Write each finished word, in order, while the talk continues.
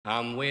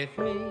Come with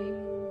me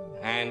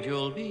and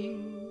you'll be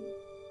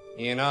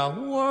in a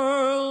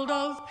world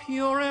of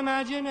pure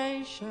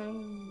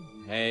imagination.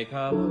 Take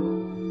a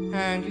look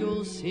and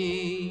you'll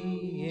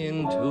see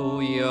into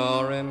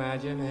your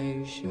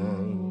imagination.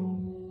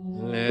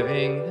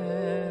 Living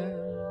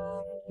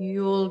there,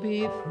 you'll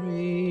be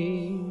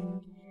free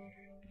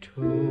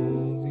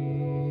to be.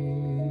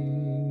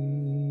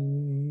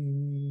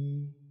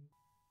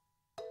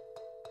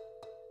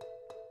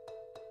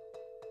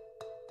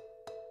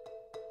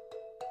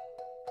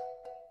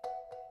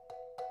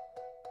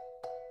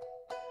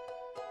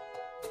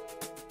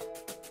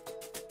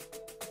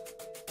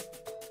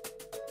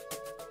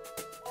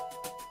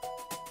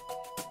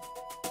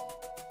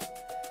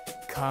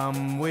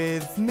 Come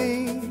with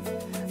me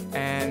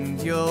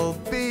and you'll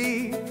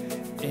be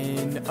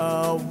in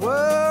a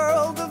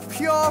world of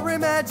pure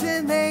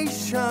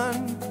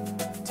imagination.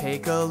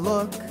 Take a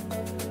look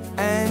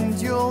and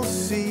you'll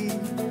see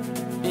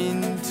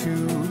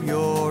into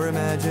your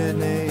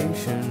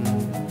imagination.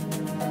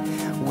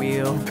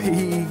 We'll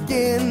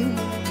begin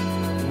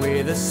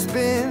with a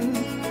spin,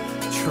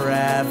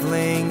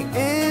 traveling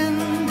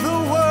in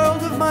the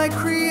world of my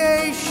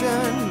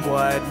creation.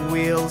 What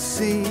we'll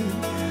see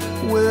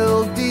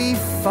will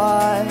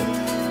defy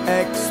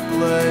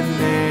explanation.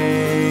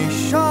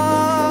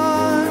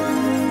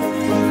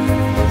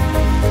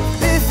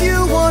 If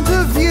you want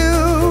to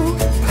view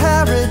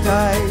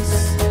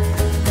paradise,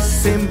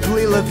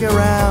 simply look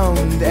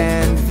around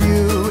and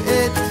view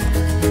it.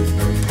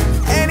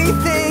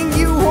 Anything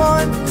you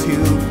want to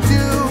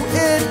do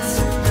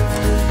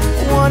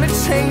it. Want to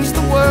change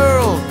the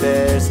world,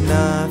 there's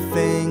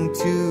nothing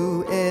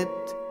to it.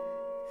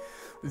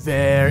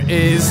 There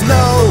is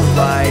no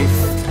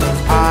life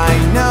I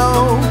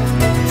know